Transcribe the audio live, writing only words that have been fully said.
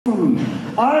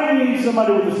I need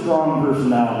somebody with a strong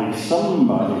personality,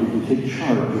 somebody who can take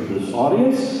charge of this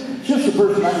audience. Just the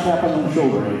person I'm tapping on the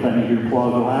shoulder. Anytime you hear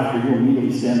applause or laughter, you'll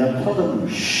immediately stand up, tell them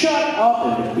to shut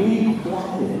up and be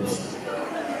quiet.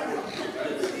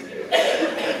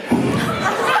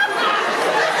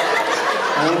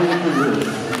 Only for this,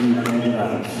 you can get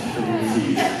out of your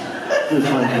seat.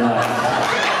 Just like that.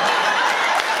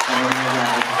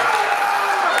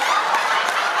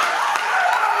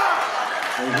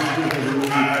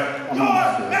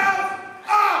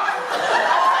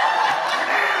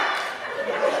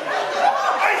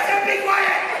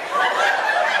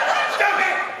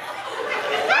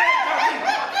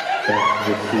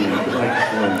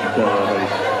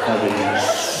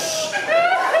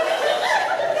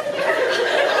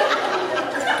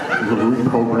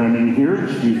 Reprogramming here,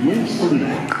 excuse me, sleep.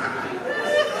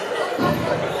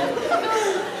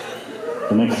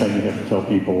 The next time you have to tell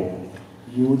people,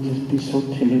 you would just be so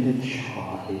timid and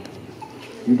shy.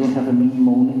 You don't have a mean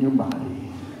bone in your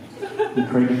body. You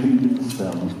try to convince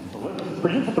them. For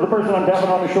the person I'm tapping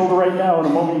on the shoulder right now, in a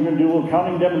moment you're going to do a little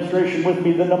counting demonstration with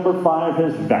me. The number 5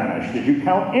 has vanished. Did you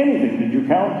count anything? Did you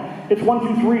count? It's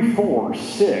 1, 2, 3, 4,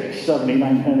 6, 7, 8,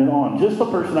 9, 10, and on. Just the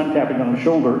person I'm tapping on the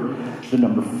shoulder, the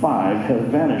number 5 has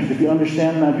vanished. If you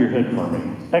understand, nod your head for me.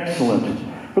 Excellent.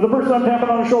 For the person I'm tapping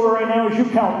on the shoulder right now, as you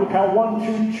count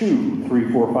 1, 2, 2,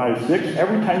 3, 4, 5, 6.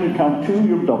 Every time you count 2,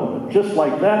 you'll double it. Just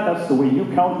like that, that's the way you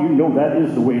count. You know that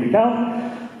is the way to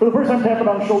count. For the person I'm tapping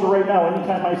on the shoulder right now,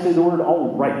 anytime I say the word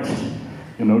all right,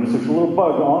 you'll notice there's a little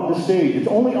bug on the stage. It's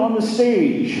only on the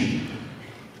stage.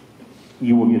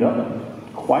 You will get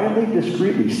up, quietly,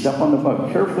 discreetly step on the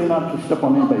bug. Carefully not to step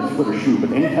on anybody's foot or shoe,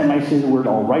 but anytime I say the word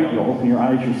all right, you'll open your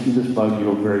eyes, you'll see this bug,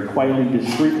 you'll very quietly,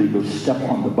 discreetly go step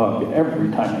on the bug every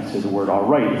time I say the word all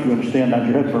right. If you understand, nod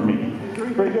your head for me.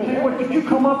 Very good. Hey, what, did you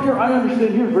come up here? I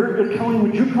understand you're very good, Kelly.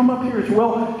 Would you come up here as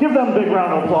well? Give them a big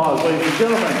round of applause, ladies and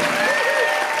gentlemen.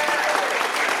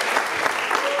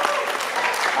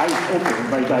 Eyes open,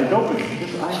 everybody's eyes open.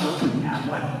 Just eyes open. Yeah,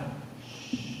 what?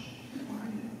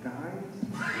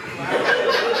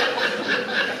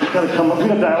 You gotta come up. We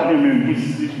gotta dial him in. He's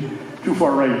too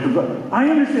far right. I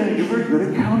understand that you're very good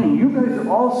at counting. You guys are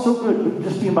all so good. But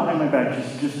just being behind my back.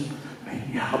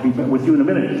 Yeah, I'll be with you in a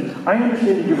minute. I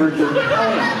understand that you're very good at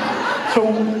counting. So,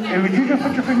 would you just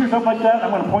put your fingers up like that?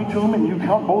 I'm going to point to them, and you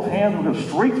count both hands. We'll go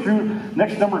straight through.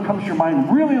 Next number comes to your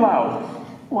mind really loud.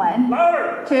 1,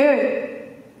 louder. 2,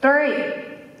 3,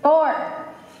 4,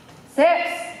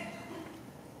 6,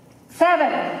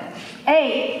 7,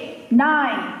 8,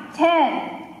 9,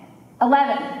 10,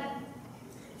 11.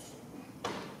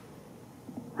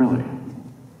 Really?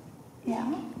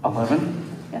 Yeah.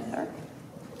 11? Yes, sir.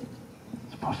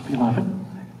 It's supposed to be 11?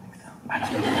 I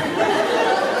don't know.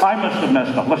 I must have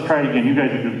messed up. Let's try it again. You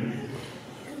guys are good.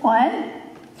 1,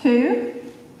 2,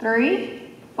 3,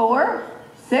 4,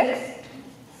 6,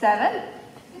 7,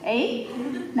 8,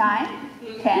 9,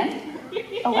 10,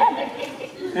 11.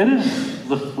 It is.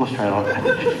 Let's try it all.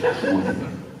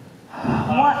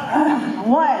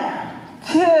 1,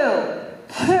 2,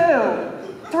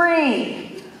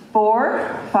 3,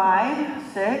 4, 5,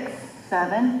 6,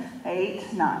 7,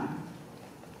 8, 9.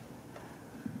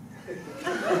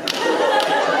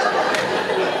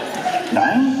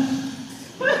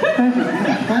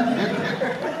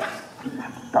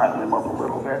 Dial him up a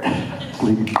little bit.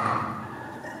 Sleep.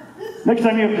 Next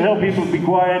time you have to tell people to be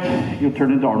quiet, you'll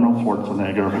turn into Arnold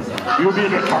Schwarzenegger. You'll be a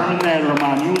Terminator,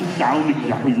 man. You will sound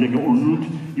exactly like Arnold.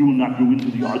 You will not go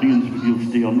into the audience, but you'll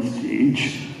stay on the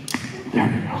stage. There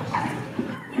you go.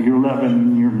 So you're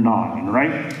 11, you're 9,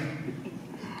 right?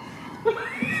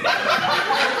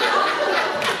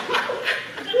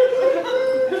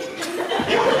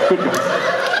 Good job.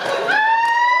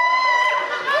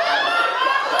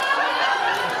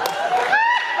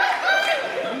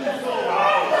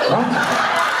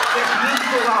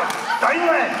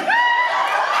 Silence!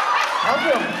 Tell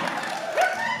them,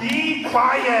 be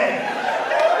quiet.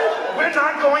 We're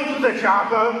not going to the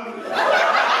chopper.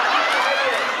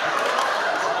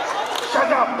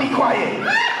 Shut up, be quiet.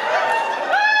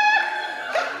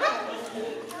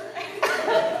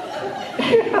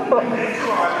 Next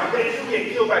one, they should get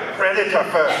killed by predator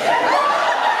first.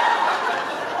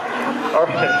 All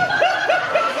right.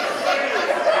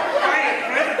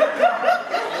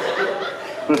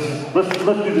 Let's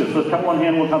do this. Let's count one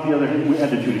hand, we'll count the other hand, we add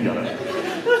the two together.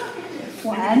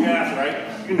 1. Math,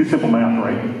 right? You can do simple math,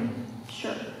 right?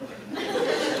 Sure.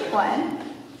 1,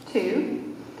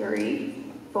 2, 3,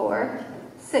 4,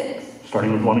 6.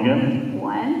 Starting with 1 again.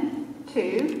 1,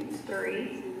 2,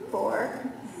 3,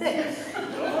 4, 6.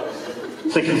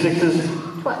 6 and 6 is?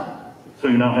 12. So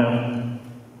you now have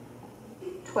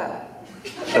 12.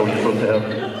 That what you're supposed to have?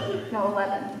 No,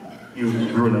 11. You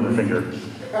grew another finger.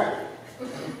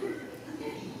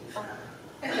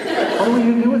 What are we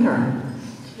going to do with her?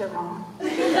 You're wrong. You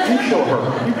show her.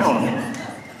 You count them.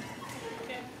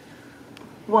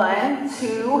 1,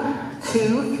 2,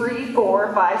 2, 3,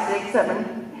 4, 5, 6, 7.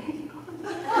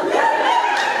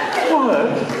 What?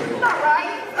 Not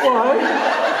right. What?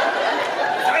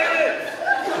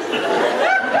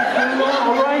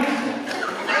 All right.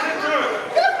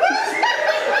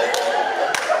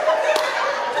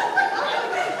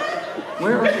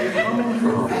 Where are they coming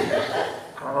from? I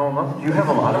don't know. You have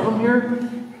a lot of them here?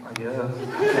 I guess.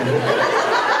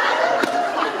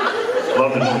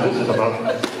 Love to know what this is about.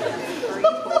 3, 4,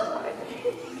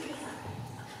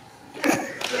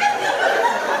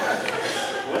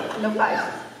 5. No 5.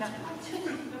 No.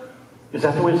 Is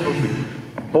that the way it's supposed to be?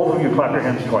 Both of you clap your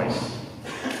hands twice.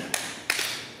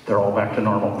 They're all back to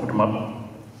normal. Put them up.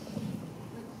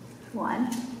 1,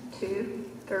 2,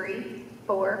 3,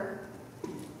 4,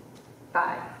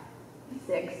 5,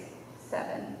 6,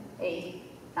 7, 8,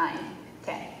 9,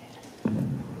 10.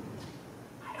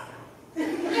 I don't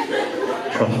know.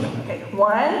 Trust me. Okay,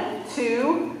 1,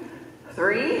 2,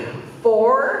 3,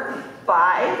 4,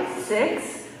 5,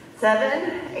 6,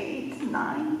 7, 8,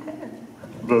 9, 10.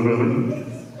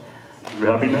 You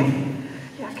happy now?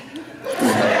 Yeah, okay.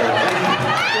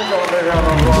 You're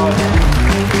going to